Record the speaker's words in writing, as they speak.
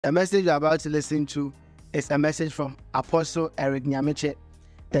The message you're about to listen to is a message from Apostle Eric Nyamekye,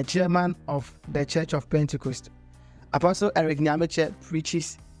 the chairman of the Church of Pentecost. Apostle Eric Nyamekye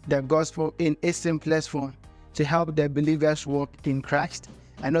preaches the gospel in its simplest form to help the believers walk in Christ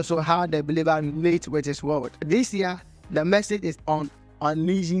and also how the believer relates with his world. This year, the message is on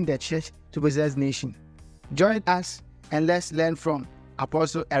unleashing the church to possess nation. Join us and let's learn from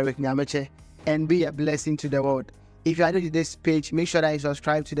Apostle Eric Nyamekye and be a blessing to the world. If you are new to this page, make sure that you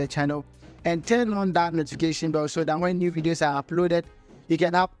subscribe to the channel and turn on that notification bell so that when new videos are uploaded, you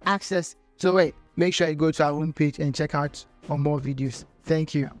can have access to it. Make sure you go to our homepage and check out for more videos.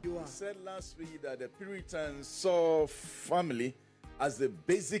 Thank you. You said last week that the Puritans saw family as the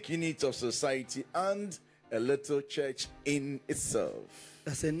basic unit of society and a little church in itself.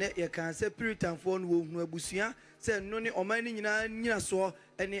 In the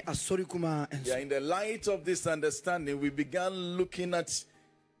light of this understanding, we began looking at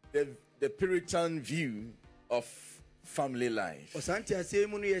the Puritan view of family life.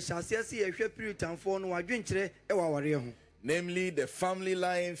 Namely, the family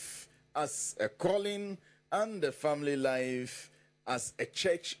life as a calling and the family life as a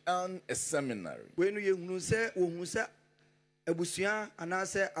church and a seminary.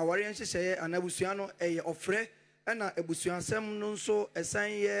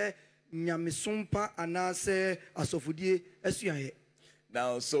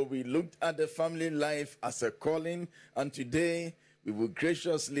 Now, so we looked at the family life as a calling, and today we will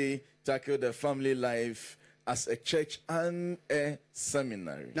graciously tackle the family life as a church and a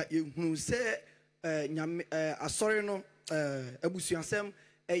seminary.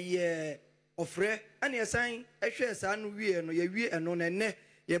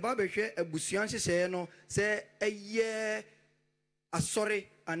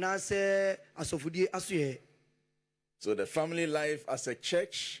 So the family life as a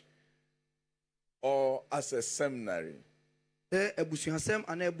church or as a seminary?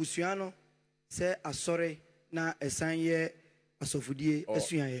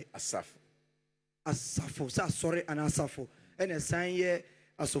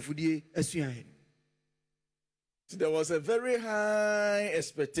 There was a very high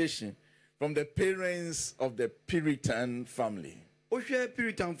expectation from the parents of the Puritan family.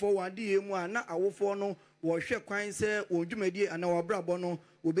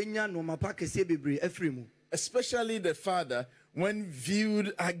 Especially the father, when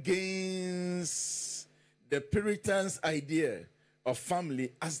viewed against the Puritans' idea of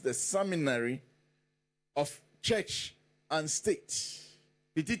family as the seminary of church and state.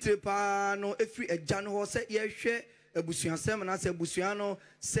 So they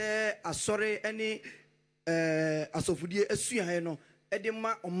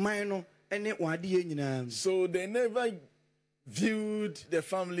never viewed the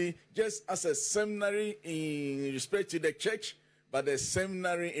family just as a seminary in respect to the church, but a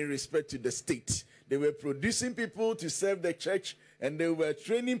seminary in respect to the state. They were producing people to serve the church, and they were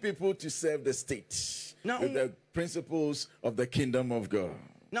training people to serve the state with the principles of the kingdom of God.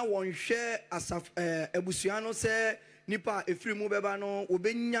 Now, one share as Ebusiano say, Nipa Efrimu Bebano,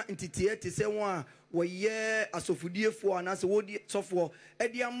 Ubenya Intitiate say one, where ye asofudie for and as a woody software,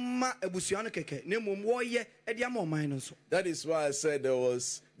 Ediama Ebusiano Keke, Nemo Warrior, Ediamo minus. That is why I said there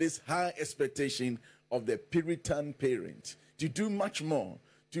was this high expectation of the Puritan parent to do much more,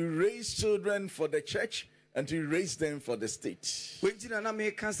 to raise children for the church and to raise them for the state. When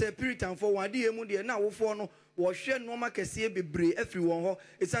Jinana can say Puritan for one day, Mudia now for no. Share no market see be everyone.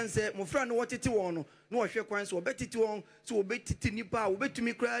 It's answer my friend what it on. No share coins or bet it on, so bet it nipa, bet to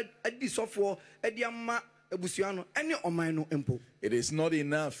me cried at this software, at the Amma Ebusiano, any or mine empo. It is not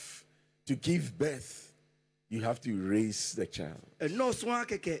enough to give birth, you have to raise the child. And no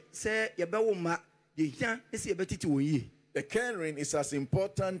swakeke say Yabawma, ye can see a bet it to ye. The caring is as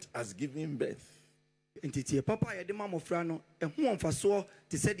important as giving birth. This is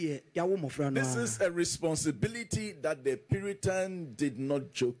a responsibility that the Puritan did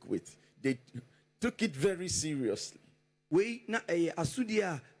not joke with. They took it very seriously. Now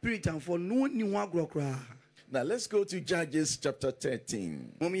let's go to Judges chapter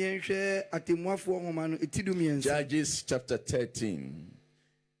 13. Judges chapter 13.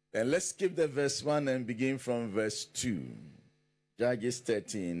 And let's skip the verse 1 and begin from verse 2. Judges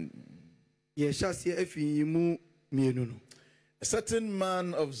 13. A certain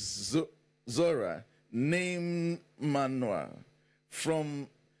man of Zorah named Manoah from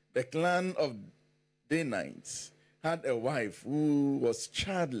the clan of Danites had a wife who was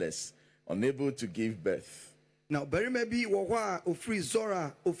childless, unable to give birth. Now, very maybe Wawa, or free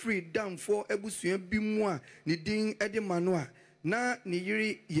Zora, or free down for Ebusian Bimwa, Niding Eddie Manoah, na ne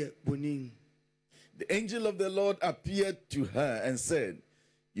yere yɛ bonin. The angel of the Lord appeared to her and said,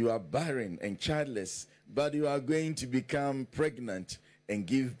 "You are barren and childless, but you are going to become pregnant and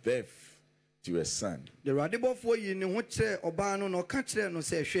give birth to a son." The radibofo yi ne ho kyerɛ ɔbaa no na ɔka kyerɛ no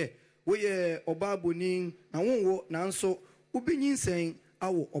sɛ hwɛ woyɛ ɔbaa bonin na wonwo nanso wobɛnyinsɛn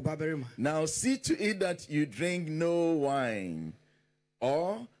awo ɔbaa barima. Now see to it that you drink no wine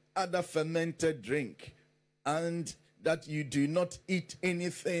or other fermented drink, and that you do not eat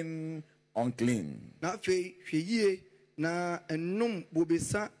anything unclean. Na afei hwɛ yie na enum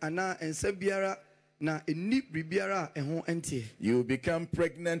bobesa ana ensa biara na eni biribiara a ɛho ntie. You will become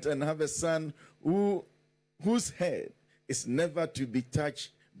pregnant and have a son whose head is never to be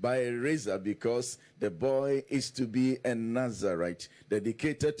touched by a razor, because the boy is to be a Nazarite,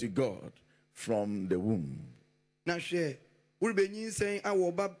 dedicated to God from the womb. Na hwɛ worebɛnyinsɛn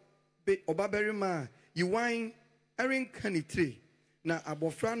awo ɔbaa barima yi wine ɛrenka ne tire na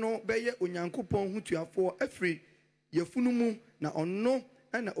abɔfra no bɛyɛ onyankopɔn ho tuafoɔ afiri yɛfunu mu na ɔno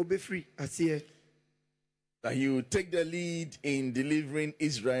ɛna obɛfiri aseɛ. That he will take the lead in delivering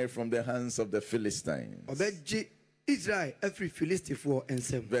Israel from the hands of the Philistines. Ɔbɛgye Israel afiri Filistifoɔ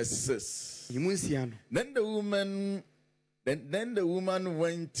nsam. Verse 6. Yimu nsia no. Then the woman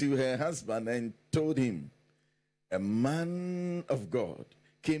went to her husband and told him, "A man of God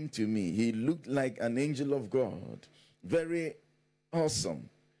came to me. He looked like an angel of God, very awesome.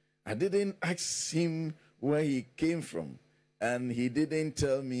 I didn't ask him where he came from, and he didn't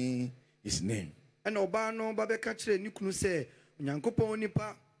tell me his name." Ɛna ɔbaa no ba bɛka kyerɛ ne kunu sɛ onyankopɔn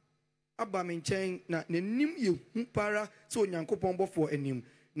nipa aba me nkyɛn na n'anim yɛ hu para sɛ onyankopɔn bɔfoɔ anim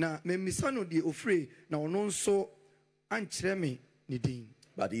na mmisa no deɛ ofire na ɔno nso ankyerɛ me ne din.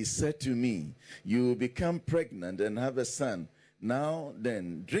 But he said to me, "You will become pregnant and have a son. Now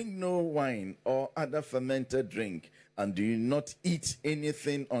then, drink no wine or other fermented drink, and do not eat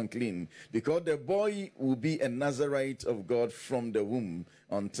anything unclean, because the boy will be a Nazarite of God from the womb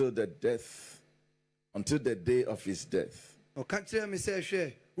until the day of his death." Ɔka kyerɛ me sɛ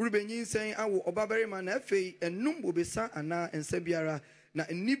hwɛ worebɛnyinsɛn awo ɔbaa barima na afei enum bobesa anaa nsa biara na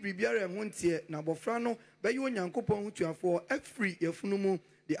nni biribiara ɛho nteɛ na abɔfra no bɛyɛ onyankopɔn ho tuafoɔ afiri yɛfunu mu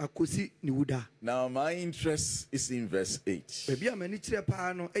de akosi ne wuda. Now my interest is in verse 8. Baabi a m'ani kyerɛ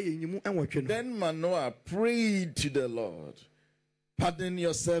paa no ɛyɛ nyimu ɛnwɔtwe no. Then Manoah prayed to the Lord, "Pardon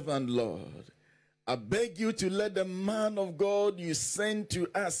your servant, Lord. I beg you to let the man of God you sent to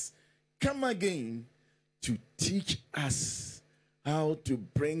us come again to teach us how to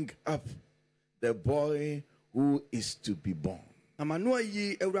bring up the boy who is to be born." Amanoa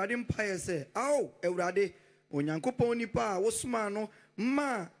yi Awurade mpaeɛ sɛ, "Ao Awurade, onyankopɔn nipa a wosoma no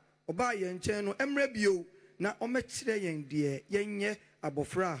ma ɔbaa yɛn nkyɛn no ɛmmerɛ bio na ɔmɛkyerɛ yɛn deɛ yɛnyɛ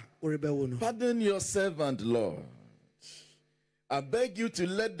abɔfra a ɔrebɛwo no." Pardon your servant, Lord. I beg you to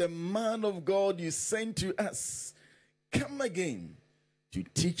let the man of God you sent to us come again to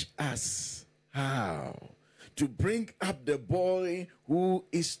teach us how to bring up the boy who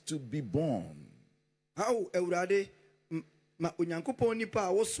is to be born. Ao Awurade, ma onyankopɔn nipa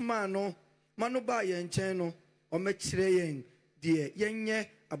a wosoma no ma no baa yɛn nkyɛn no ɔmɛkyerɛ yɛn deɛ yɛnyɛ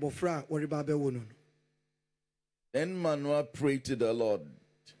abɔfra a ɔreba bɛwo no no. Then Manoah prayed to the Lord.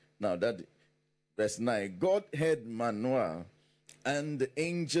 Now that verse 9. God heard Manoah, and the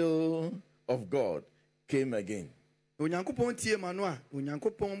angel of God came again. Onyankopɔn tie Manoah,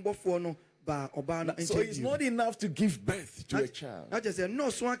 onyankopɔn bɔfoɔ no ba ɔbaa no nkyɛn. So it's not enough to give birth to a child. Na kyerɛ sɛ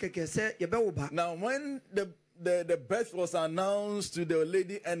nnɔɔso akɛkɛ sɛ yɛbɛwo ba. Now when the birth was announced to the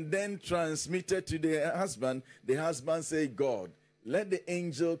lady and then transmitted to the husband said, "God, let the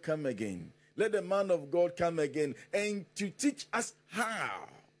angel come again. Let the man of God come again and to teach us how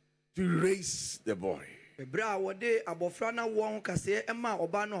to raise the boy." Ebra wɔde abɔfra na wɔn kaseɛ ɛma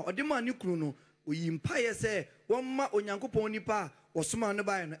ɔbaa no ɔde ma ne kunu no oyi mpaeɛ sɛ wɔmma onyankopɔn nipa a wɔsoma no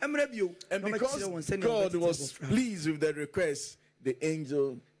baeɛ no ɛmmerɛ bio. And because God was pleased with the request, the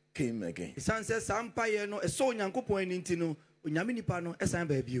angel came again. Reiterated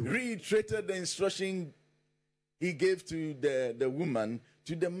the instruction he gave to the woman,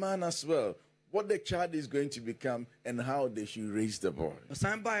 to the man as well, what the child is going to become and how they should raise the boy.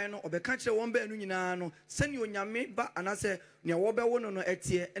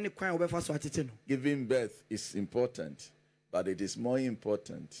 Giving birth is important, but it is more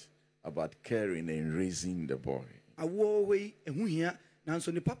important about caring and raising the boy.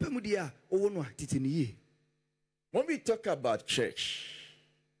 When we talk about church,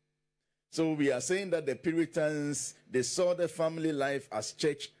 so we are saying that the Puritans, they saw the family life as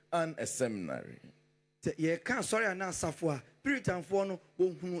church and a seminary.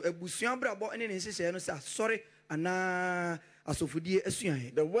 asofodie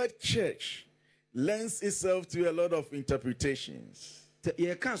asuae. The word church lends itself to a lot of interpretations.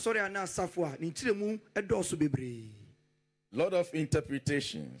 Ye kan sori ana asafo a ni tiremu edoso bebre. Lot of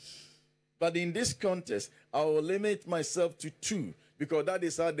interpretations. But in this context, I will limit myself to two because that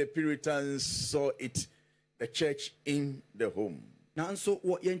is how the Puritans saw it, the church in the home. Nanso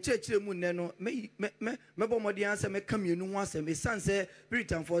wo ye nkyerɛkyerɛ ne no mebɔ mmɔden asɛ meka mmienu ho asɛm ɛsiane sɛ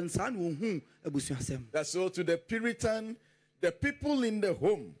Puritanfoɔ nsaa na wɔhu abusuasɛm. That's so to the Puritan, the people in the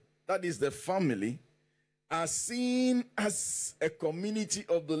home, that is the family, are seen as a community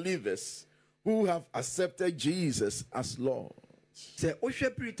of believers who have accepted Jesus as Lord. Sɛ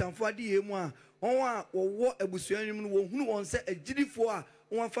wohwɛ Puritanfoɔ adeyɛ mu a wɔn a wɔwɔ abusua no mu no wɔhunu wɔn sɛ agyidifoɔ a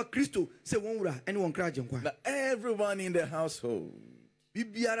wɔamfa Kristo sɛ wɔn wura ne wɔn kra agyenkwa. Now everyone in the household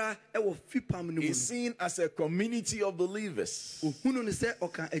bibiara ɛwɔ fipam no mu is seen as a community of believers. ohunu ne sɛ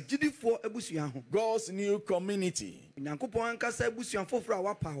ɔka agyidifoɔ abusua ho. God's new community. Nyankopɔn ankasa abusua foforɔ a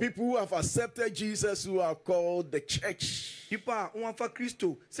wapa hɔ. People who have accepted Jesus, who are called the church. People a wɔamfa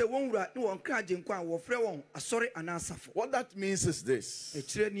Kristo sɛ wɔn wura ne wɔn kra agyenkwa a wɔfrɛ wɔn asɔre anaa asafo. What that means is this: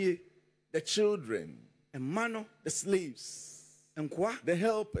 ɛkyerɛ nie the children, ɛma no the slaves, nkoa the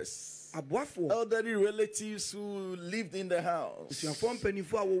helpers, aboafoɔ elderly relatives who lived in the house, abusuafoɔ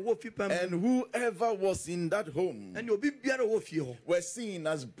mpanimfoɔ a wɔwɔ fipam and whoever was in that home ɛne obi biara wɔ fie hɔ were seen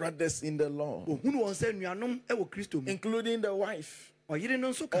as brothers in the Lord, ohunu wɔn sɛ nuanom ɛwɔ Kristo mu. including the wife ɔyere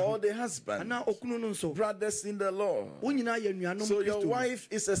no nso ka or ho the husband, anaa okunu no nso brothers in the Lord. wɔn nyinaa yɛ nuanom So your Kristo mu. wife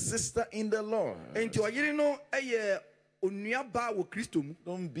is a sister in the Lord. Enti ɔyere no ɛyɛ onua baa wɔ Kristo mu.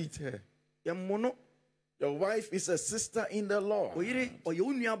 Don't beat her. Yɛmmɔ no Your wife is a sister in the Lord. ɔyere ɔyɛ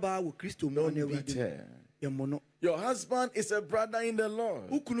onua baa wɔ Kristo mu. Don't ɔne beat Awurade. her. Yɛmmɔ no Your husband is a brother in the Lord.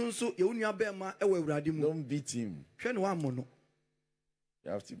 wokunu nso yɛ onua bɛrima ɛwɔ Awurade mu. Don't beat him. Hwɛ ne wammɔ no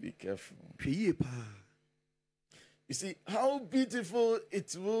You have to be careful. hwɛ yie paa. You see how beautiful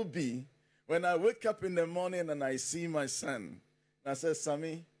it will be when I wake up in the morning and I see my son. And I say,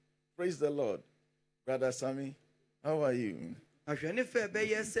 Sammy, praise the Lord. Brother Sammy, how are you? Ahwɛ ne fɛ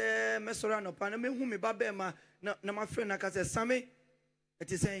bɛyɛ sɛ mɛsɔre anɔpa na mehu me ba bɛrima na mafrɛ no aka sɛ Same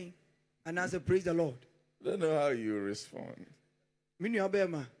ɛte sɛn anaasɛ praise the Lord. I don't know how you respond. Me nua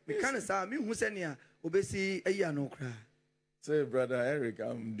bɛrima meka ne saa mehu sɛnea obɛsi ayi ano koraa. Say, Brother Eric,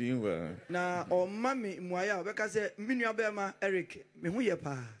 I'm doing well. Na ɔma me mmuaeɛ a ɔbɛka sɛ me nua bɛrima Eric me ho yɛ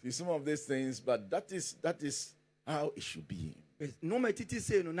paa. See some of these things, but that is how it should be. Nneɛma titi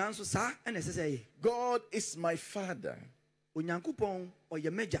sei no nanso saa ɛna ɛsɛ sɛ ɛyɛ. God is my father. Onyankopɔn ɔyɛ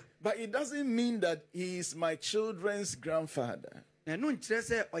m'agya. But it doesn't mean that he is my children's grandfather. Na ɛno nkyerɛ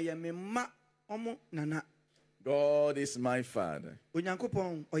sɛ ɔyɛ me mma ɔmo nana. God is my father.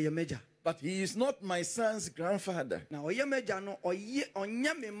 Onyankopɔn ɔyɛ m'agya. But he is not my son's grandfather. Na ɔyɛ m'agya no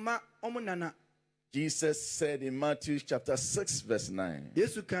ɔnyɛ me mma ɔmo nana. Jesus said in Matthew chapter 6 verse 9.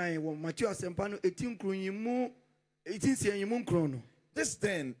 Yesu kan wɔ Matthew asɛmpa no 18:9 no. This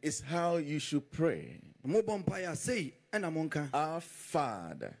then is how you should pray. Mobɔ mpaeɛ a sei ɛna monka. Our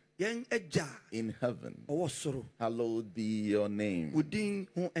Father Yɛn agya in heaven, ɔwɔ soro. hallowed be your name. Wo din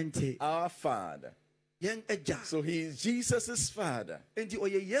ho ɛnte. Our Father. Yɛn agya. So he is Jesus' father Enti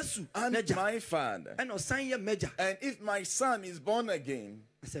ɔyɛ Yesu and n'agya. my father. Ɛna ɔsan yɛ m'agya. And if my son is born again,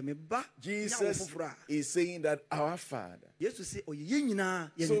 Sɛ me ba nya wo Jesus foforɔ a. is saying that our father. Yesu sɛ ɔyɛ yɛn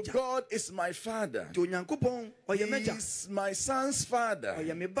nyinaa yɛn So agya. God is my father. Nti Onyankopɔn ɔyɛ He m'agya. is my son's father.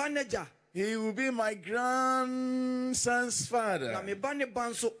 Ɔyɛ me ba n'agya. He will be my grandson's Na father. me ba ne ba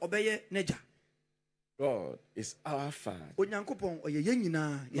nso ɔbɛyɛ n'agya. God is our father, Onyankopɔn ɔyɛ yɛn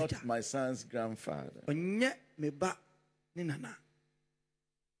nyinaa yɛn not agya. my son's grandfather. Ɔnyɛ me ba ne nana.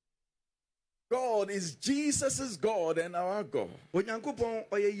 God is Jesus' God and our God. Onyankopɔn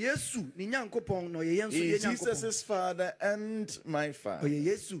ɔyɛ Yesu ne Nyankopɔn na ɔyɛ yɛn nso He yɛn is Nyankopɔn. Jesus' father and my father. Ɔyɛ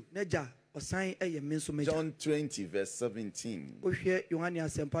Yesu n'agya ɔsan ɛyɛ me nso m'agya. John 20 verse 17. Wohwɛ Yohane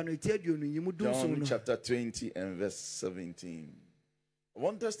asɛmpa no eti aduonu nyimu dunson John no. chapter 20 and verse 17. I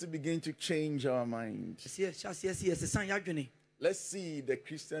want us to begin to change our mind. Ɛsɛ hyɛ aseɛ sɛ yɛsesan yɛadwene. Let's see the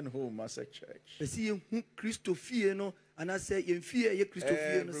Christian home as a church. Ɛsɛ yɛhu Kristo fie no anaasɛ yɛn fie a ɛyɛ Kristo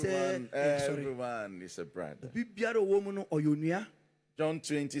fie no sɛ yɛsɔre. Everyone is a brother. Obi biara wɔ mu no ɔyɛ onua. John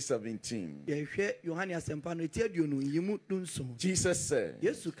 20:17. Yɛhwɛ Yohane asɛmpa no eti aduonu nyimu dunson. Jesus said,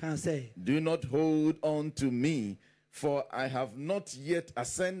 Yesu kan sɛ do not hold on to me, for I have not yet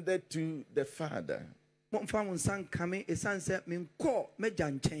ascended to the Father. momfa mo nsa nka me ɛsiane sɛ menkɔ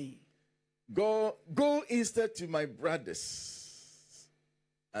m'agya nkyɛn. Go instead to my brothers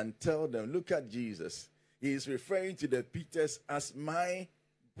and tell them, look at Jesus. He is referring to the Peters as my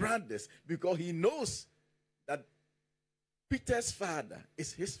brothers because he knows that Peter's father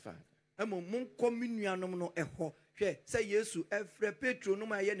is his father. Ɛmo monkɔ me nuanom no ɛhɔ say yesu efre petro no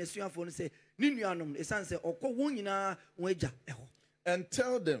ma ye nesuafo no say ni nuanom esan say okọ won nyina won agya eho. And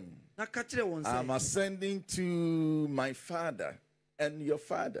tell them, I'm ascending to my Father and your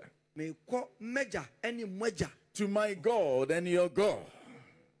Father, to my God and your God.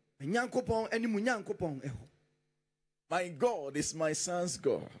 My God is my son's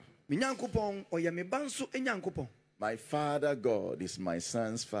God. My Father God is my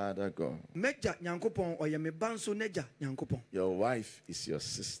son's Father God. Your wife is your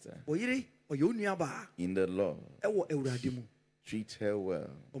sister in the Lord. Treat her well.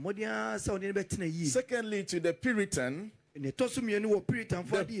 Secondly, to the Puritan, the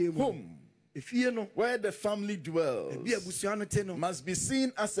home where the family dwells must be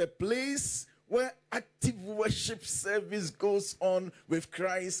seen as a place where active worship service goes on with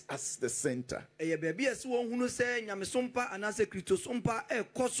Christ as the center. The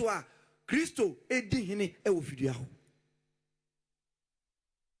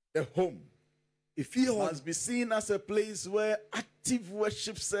home must be seen as a place where active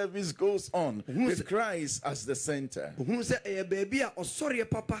worship service goes on with Christ as the center.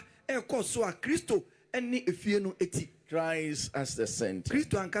 Christ as the center.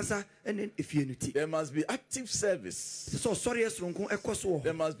 There must be active service.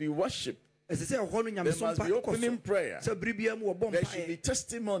 There must be worship. There must be opening prayer. There should be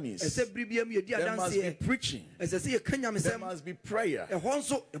testimonies. There must be preaching. There must be prayer. There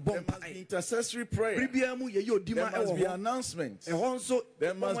must be intercessory prayer. There must be announcements.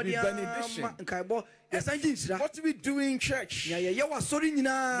 There must be benediction. What do we do in church? We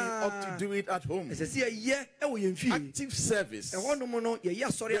ought to do it at home. Active service.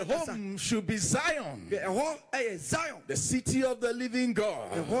 The home should be Zion, the city of the living God,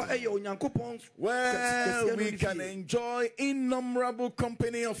 where we can enjoy innumerable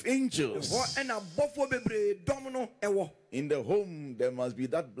company of angels. In the home, there must be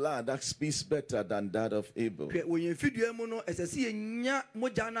that blood that speaks better than that of Abel.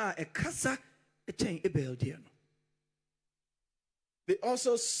 They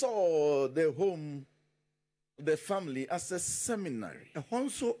also saw the home, the family, as a seminary.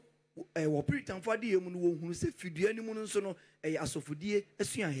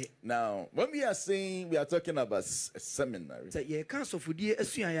 Now, when we are saying we are talking about a seminary,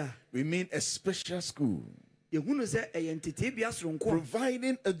 we mean a special school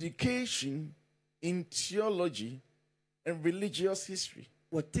providing education in theology and religious history.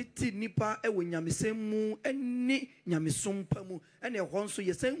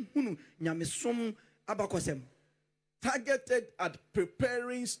 Targeted at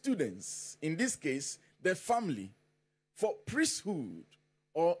preparing students, in this case, the family, for priesthood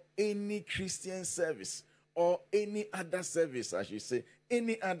or any Christian service or any other service, I should say,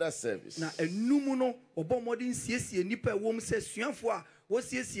 any other service. With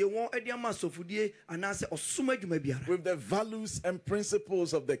the values and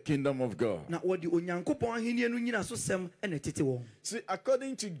principles of the kingdom of God. See,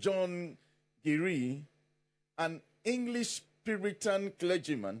 according to John Geary, an English Puritan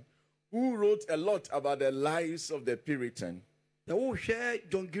clergyman who wrote a lot about the lives of the Puritan,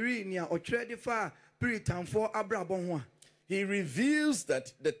 he reveals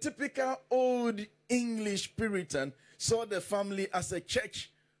that the typical old English Puritan saw the family as a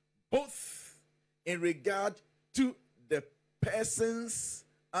church, both in regard to the persons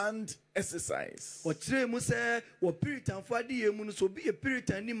and exercise. So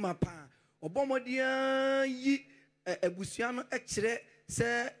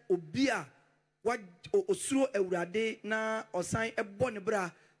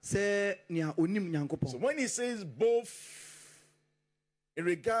when he says both in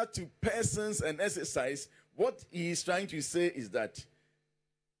regard to persons and exercise, what he is trying to say is that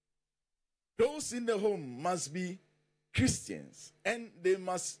those in the home must be Christians and they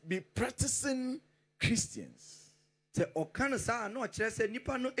must be practicing Christians. So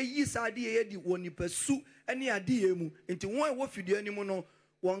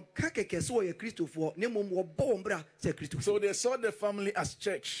they saw the family as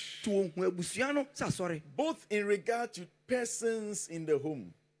church, both in regard to persons in the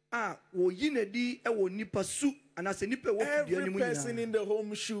home. Every person in the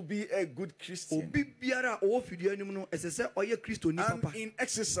home should be a good Christian and in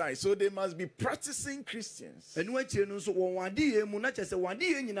exercise, so they must be practicing Christians.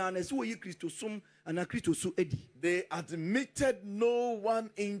 They admitted no one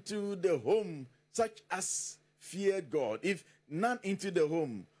into the home such as feared God. If none into the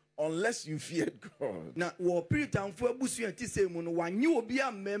home, unless you feared God.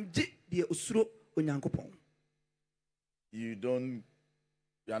 you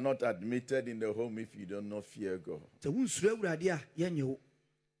are not admitted in the home if you do not fear God.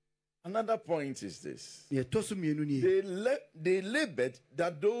 Another point is this. They labored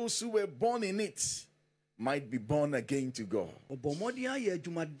that those who were born in it might be born again to God.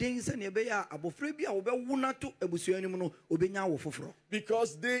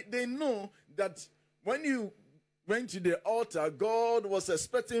 Because they know that when you went to the altar, God was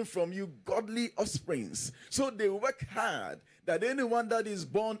expecting from you godly offsprings. So they work hard that anyone that is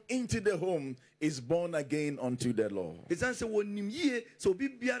born into the home is born again unto the Lord.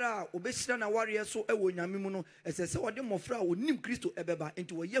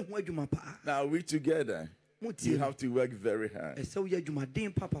 Now we together, you have to work very hard.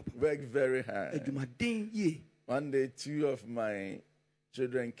 Work very hard. One day, 2 of my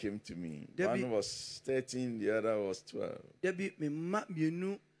children came to me. One was 13, the other was 12.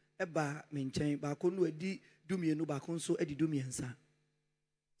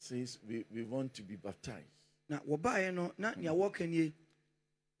 Says we want to be baptized. And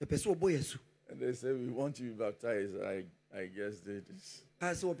they said we want to be baptized. I guess they this.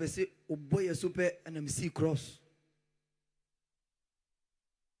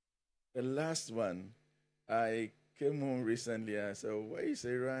 The last one, I came home recently and I said, where is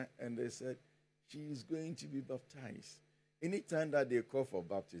Sarah? And they said, she is going to be baptized. Anytime that they call for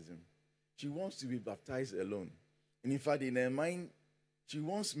baptism, she wants to be baptized alone. And in fact, in her mind, she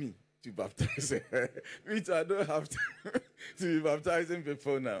wants me to baptize her, which I don't have to be baptizing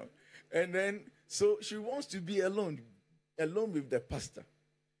people now. And then, so she wants to be alone with the pastor.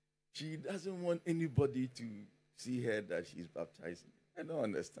 She doesn't want anybody to see her that she's baptizing. I don't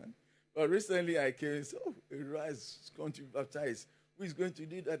understand. But recently I came and said, oh, Ira is going to be baptized. Who is going to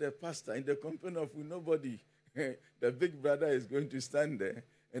do that? The pastor in the company of nobody. The big brother is going to stand there.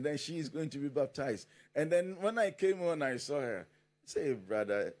 And then she is going to be baptized. And then when I came on, I saw her. I say,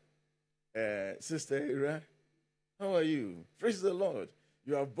 brother, Sister Ira, how are you? Praise the Lord.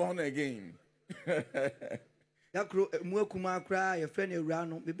 You are born again. Now, no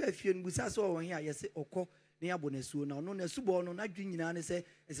nesubo na dwi nyina ne se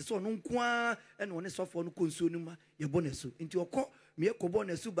so no nkoa e no ne sofo no konsuo no ma ye bonesu nti okọ me ekobo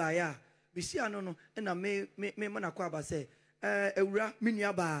nesu ba ya be sia no no na me na kwa ba se ewura me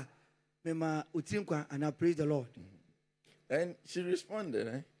nua ba me ma otinkwa and praise the Lord. And she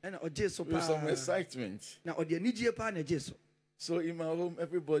responded and ojeso pa with some excitement. Na ode anigye pa na jeso. So in my home,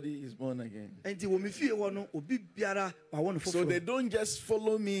 everybody is born again. So they don't just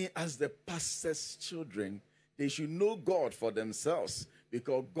follow me as the pastor's children. They should know God for themselves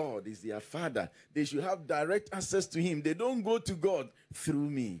because God is their father. They should have direct access to him. They don't go to God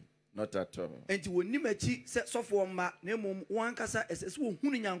through me. Not at all.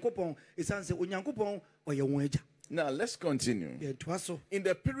 Now let's continue. In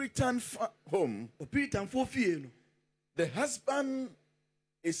the Puritan home, the husband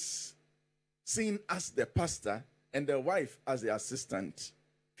is seen as the pastor and the wife as the assistant.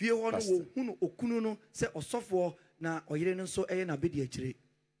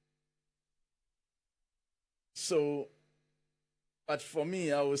 So, but for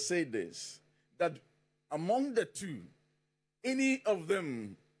me, I will say this, that among the two, any of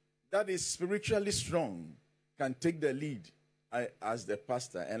them that is spiritually strong can take the lead as the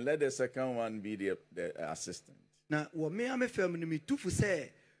pastor and let the second one be the assistant. Na wo me amefam no mitufu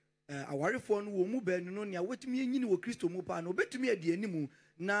se awarefo no wo mu ba nu no nia wetumi enyini wo Kristo mu pa no betumi adi animu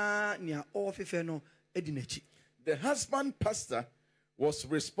na nia ofefe no edi nachi. The husband pastor was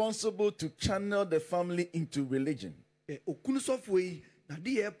responsible to channel the family into religion. Okunu sofo yi na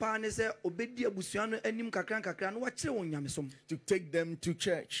de pa ne se obedi abusua no anim kakran no wa kire won nyamesom. To take them to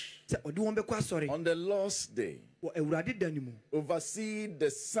church. Se odi won be kwa sorry. On the Lord's day. Oversee the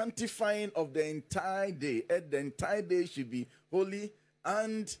sanctifying of the entire day. The entire day should be holy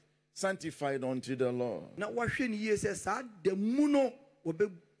and sanctified unto the Lord.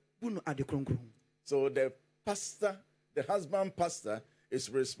 So the pastor, the husband pastor, is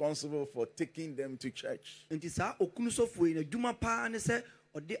responsible for taking them to church. And the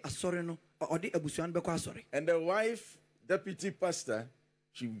wife, deputy pastor,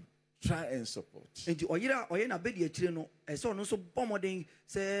 should try and support. You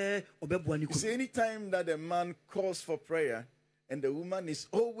see, anytime that a man calls for prayer and the woman is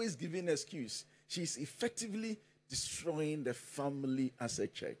always giving an excuse, she's effectively destroying the family as a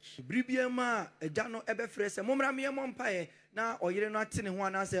church.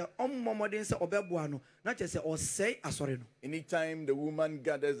 Anytime the woman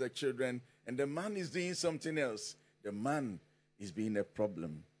gathers the children and the man is doing something else, the man is being a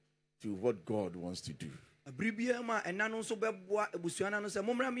problem to what God wants to do. Abribia ma enano nso beboa ebusuana no se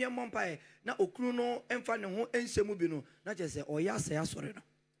momra me mompae na okunu no emfa ne ho enhyemu bi no na chese oya ase asore no.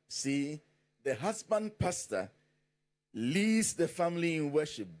 See, the husband pastor leads the family in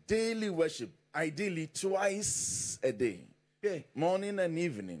worship, daily worship, ideally twice a day, morning and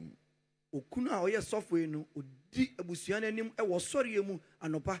evening. Okunu a oya sofo no odi ebusuana anim e wo sore mu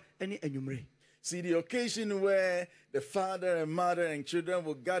anopa ene anwumre. See, the occasion where the father and mother and children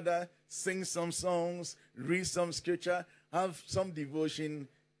will gather, sing some songs, read some scripture, have some devotion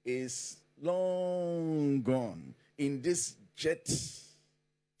is long gone. In this jet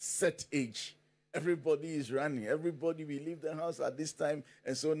set age, everybody is running. Everybody will leave the house at this time.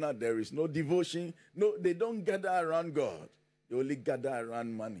 And so now there is no devotion. No, they don't gather around God. They only gather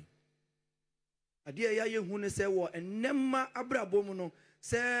around money. Adia ya yehu ne se wo enema abrabom no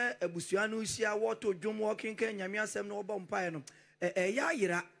se ebusuanu hia wo to dwom wo kenkan nyame asem no obo mpae no ya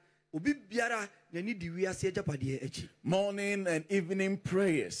yira obi biara nani di wiase agapade achi. Morning and evening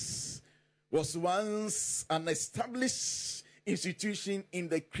prayers was once an established institution in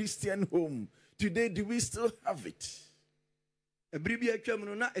the Christian home. Today, do we still have it? Ebribia twam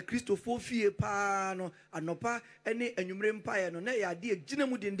no na Kristofo fie pa no anopa ene anwumre mpae no na ya de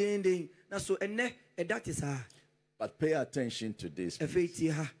aginamu dendenden na so enne edatisa. But pay attention to this.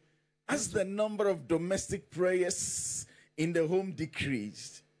 Please. As the number of domestic prayers in the home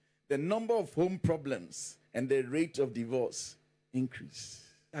decreased, the number of home problems and the rate of divorce increased.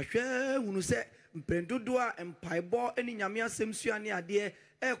 Mpendodo a mpaebɔ ene nyame asɛm suane ade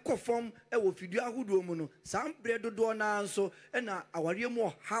ekɔfom ewo fidu ahodo mu no sambre dodo na nso na aware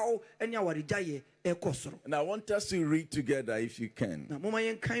mu haw ene awaregyaye ekɔsoro. And I want us to read together if you can. Na moma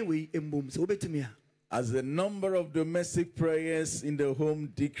yenkan we embom se obetumi a. As the number of domestic prayers in the home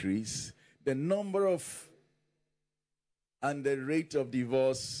decrease, the number of and the rate of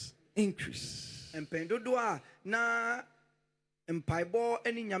divorce increase. Mpendodo a na mpaebɔ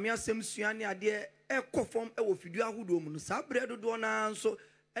ene nyame asɛm suane ade ekɔfom ewo fidu ahodo mu no sabre dodo na nso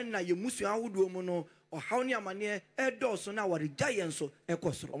na yemusu ahodo mu no ohaw ne amane edoso na awaregyaye nso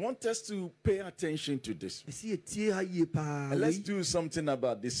ekɔsoro. I want us to pay attention to this. And let's do something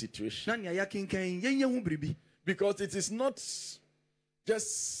about this situation. Because it is not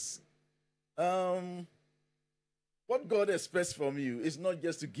just what God expects from you is not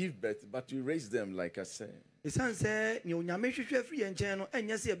just to give birth, but to raise them, like I said.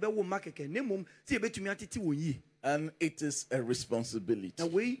 And it is a responsibility.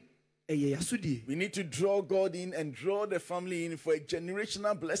 We need to draw God in and draw the family in for a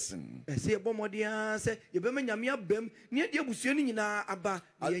generational blessing. If you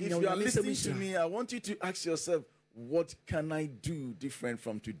are listening to me, I want you to ask yourself, what can I do different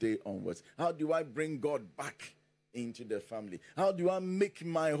from today onwards? How do I bring God back into the family? How do I make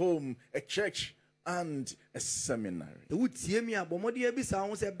my home a church and a seminary? Now,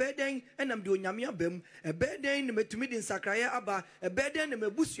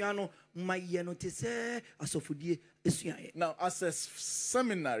 as a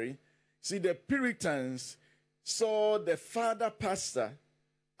seminary, see, the Puritans saw the father pastor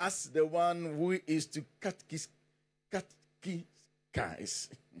as the one who is to catechize.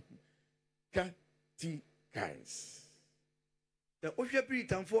 The Osha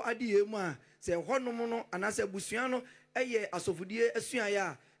Puritan for Adiema, say Honomono, and as a Busiano, a asofudie, a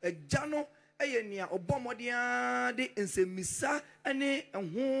suaya, a jano, a nia, Obomodia, de Insemisa, and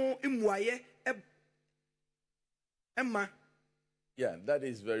who imwaye, Emma. Yeah, that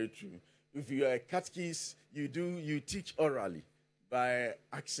is very true. If you are a catechist, you teach orally by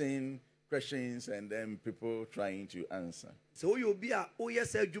asking questions and then people trying to answer. So you'll be a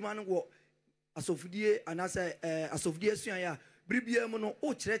yes, Juman wo asofudie, and as a asofudie suaya.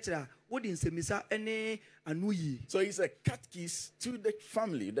 So he's a catechist to the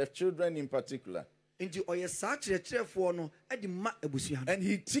family, the children in particular. And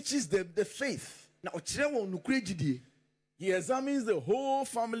he teaches them the faith. He examines the whole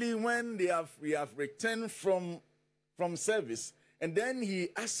family when we have returned from service. And then he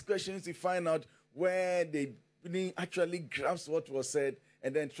asks questions to find out where they didn't actually grasp what was said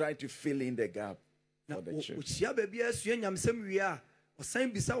and then try to fill in the gap. The church.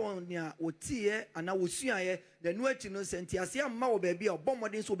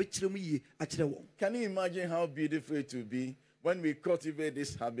 Can you imagine how beautiful it will be when we cultivate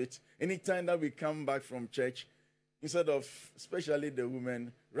this habit? Anytime that we come back from church, instead of, especially the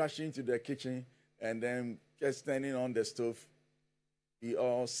women, rushing to the kitchen and then just standing on the stove, we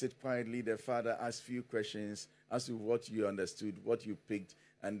all sit quietly. The father asks few questions as to what you understood, what you picked.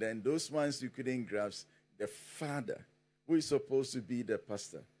 And then those ones you couldn't grasp, the father, who is supposed to be the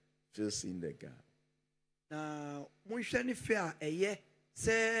pastor, fills in the gap. Na munhwe ne fe a eye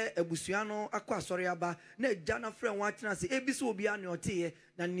se abusua no akọ asọre aba na agya na frɛ wɔn atena se ebi so obi ane ɔteye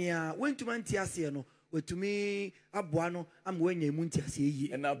na nea wentuma nti ase no wetumi aboa no ama wanya mu nti ase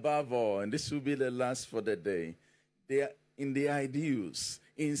yi. And above all, and this will be the last for the day, they are in the ideals,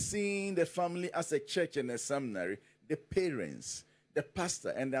 in seeing the family as a church and a seminary, the parents, the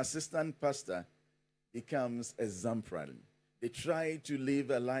pastor and the assistant pastor becomes exemplary. They try to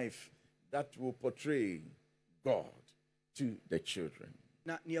live a life that will portray God to the children.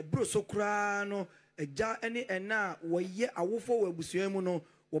 Na ne bro so kra no agya ene ena woye awofo wa abusua mu no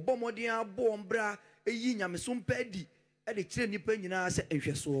wo bomodin abo mbra eyi nyamesom padi e de kire nipa nyina se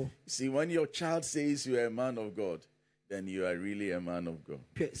ehweso. See, when your child says you are a man of God, then you are really a man of God.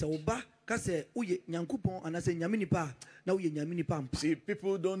 Se oba ka se uye nyankopon anase nyame nipa na uye nyame nipa. See,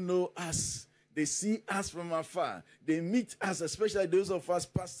 people don't know us. They see us from afar. They meet us, especially those of us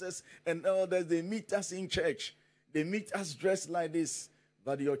pastors and elders. They meet us in church. They meet us dressed like this.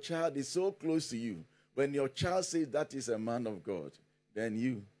 But your child is so close to you. When your child says that is a man of God, then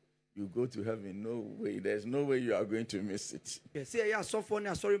you go to heaven. No way. There's no way you are going to miss it. Say ya sofo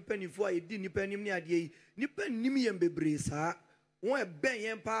na sorry penifo a di nipa nim ne ade yi. Nipa nim yem bebre saa. Won e ben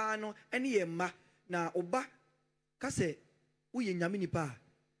yem pa no ene ye ma na oba ka se uye nyame nipa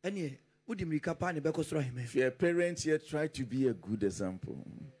ene if you're a parent here, try to be a good example.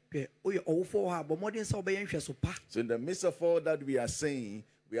 So in the midst of all that we are saying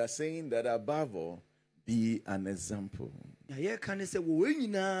that above all, be an example.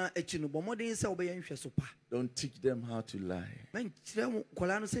 Don't teach them how to lie.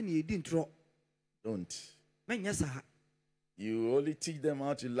 Don't. You only teach them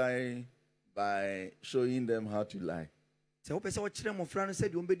how to lie by showing them how to lie.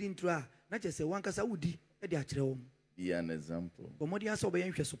 Be an example.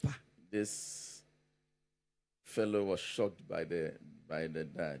 This fellow was shocked by the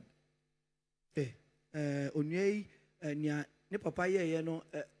dad.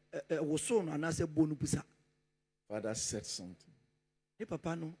 Father said something.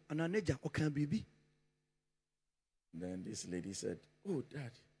 Then this lady said, "Oh,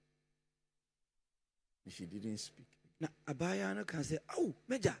 Dad." She didn't speak. Oh,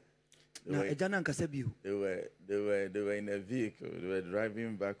 Major. They were in a vehicle. They were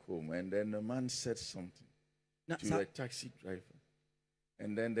driving back home, and then the man said something to a taxi driver,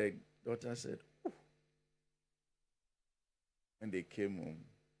 and then the daughter said, "Oh." When they came home,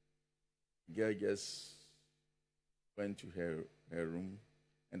 girl just went to her room,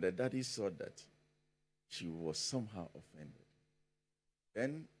 and the daddy saw that she was somehow offended.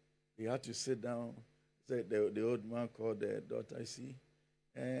 Then they had to sit down. The old man called the daughter. See,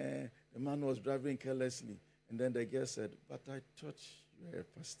 the man was driving carelessly. And then the girl said, "But I thought you were a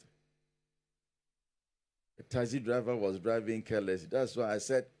pastor." The taxi driver was driving carelessly. That's why I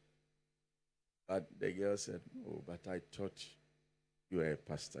said, but the girl said, "Oh, but I thought you were a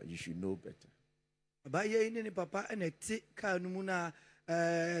pastor. You should know better." Papa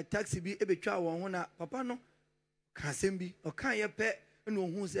taxi bi ebetwa won na papa no kasem bi o kan ye pe no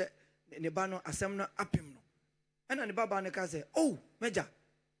hu se ne ba no asem no apem no ena ne baba ne ka se, "Oh, Major,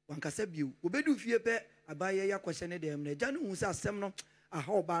 wan kasa biu obedu fie pe abaye ya kwhye ne dem na ja no hu se asem no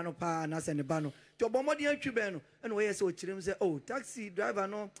aha oba no pa na se ne ba no ti obomodi atwi be no ena we ye se o kirim se, "Oh, taxi driver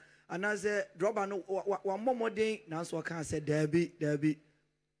no anaze driver no wa momodin na so ka se dabi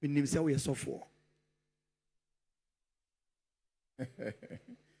minim se we sofo."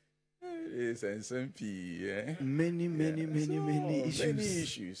 It's SMP, Many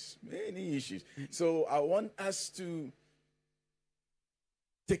issues. Many issues. So I want us to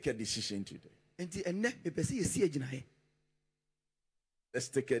take a decision today. Let's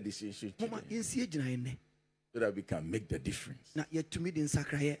take a decision today so that we can make the difference. The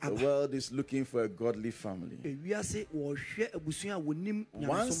world is looking for a godly family.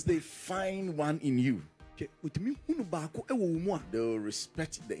 Once they find one in you, they will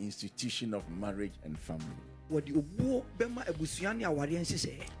respect the institution of marriage and family. God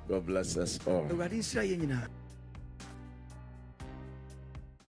bless us all.